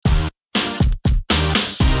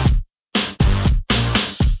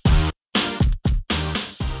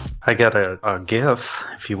I got a GIF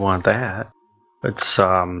if you want that. It's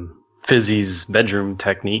Fizzy's bedroom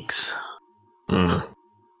techniques. Mm.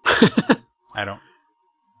 I don't.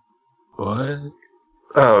 What?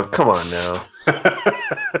 Oh, come on now.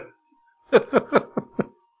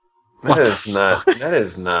 That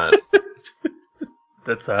is not.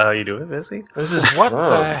 That's how you do it, Fizzy? This is What gross.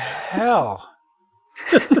 the hell?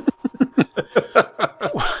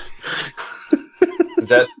 Is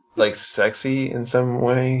that like sexy in some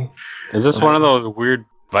way? Is this one of those weird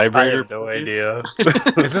I vibrator? have no idea.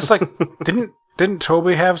 Is this like didn't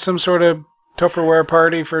Toby have some sort of Tupperware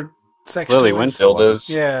party for sex Lily toys? went to Dildos?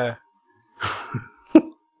 Yeah. It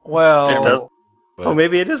Well, does- Oh,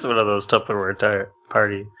 maybe it is one of those Tupperware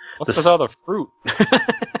party. What's with all the fruit?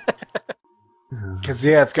 because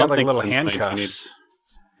it's got like Something little since handcuffs.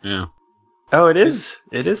 Yeah. Oh, it is.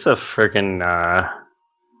 It is a freaking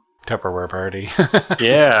Tupperware party.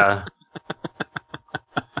 yeah.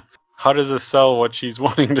 How does this sell what she's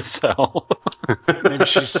wanting to sell? Maybe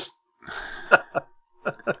she's.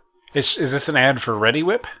 Is this an ad for Ready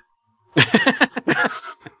Whip?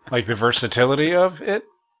 Like the versatility of it?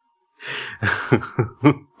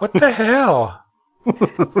 What the hell?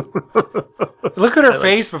 Look at her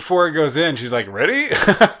face before it goes in. She's like, ready?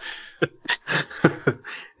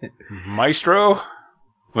 Maestro?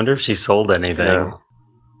 Wonder if she sold anything. No.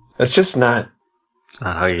 That's just not.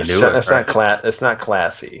 Not how you That's, do it. that's right? not It's not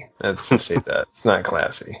classy. Let's just say that it's not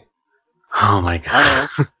classy. Oh my god. I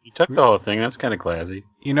know. You took the whole thing. That's kind of classy.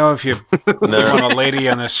 You know, if you No, want a lady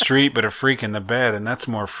on the street but a freak in the bed, and that's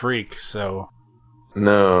more freak, so.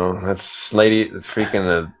 no, that's lady. It's freaking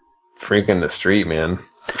the street, man.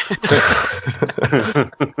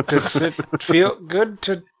 Does it feel good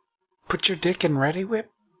to put your dick in Ready Whip?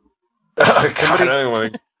 Oh, God, Somebody- I don't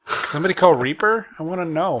want to. Somebody call Reaper? I want to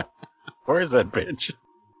know. Where is that bitch?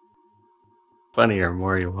 Funnier the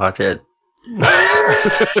more you watch it.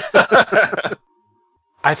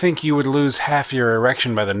 I think you would lose half your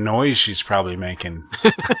erection by the noise she's probably making.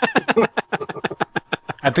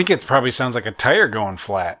 I think it probably sounds like a tire going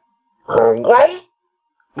flat. There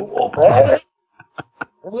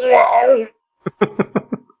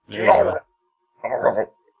you go.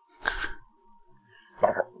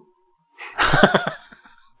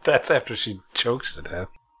 That's after she chokes to death.